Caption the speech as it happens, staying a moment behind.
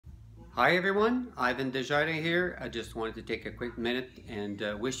Hi everyone, Ivan Desjardins here. I just wanted to take a quick minute and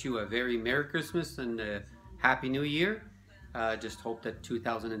wish you a very Merry Christmas and a Happy New Year. Just hope that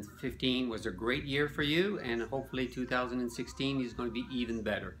 2015 was a great year for you, and hopefully 2016 is going to be even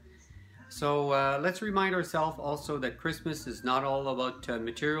better. So let's remind ourselves also that Christmas is not all about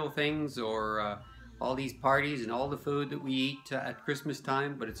material things or all these parties and all the food that we eat at Christmas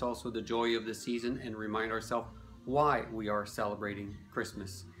time, but it's also the joy of the season, and remind ourselves why we are celebrating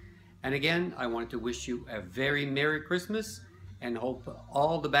Christmas. And again, I want to wish you a very Merry Christmas and hope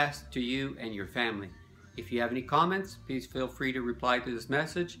all the best to you and your family. If you have any comments, please feel free to reply to this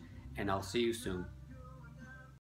message, and I'll see you soon.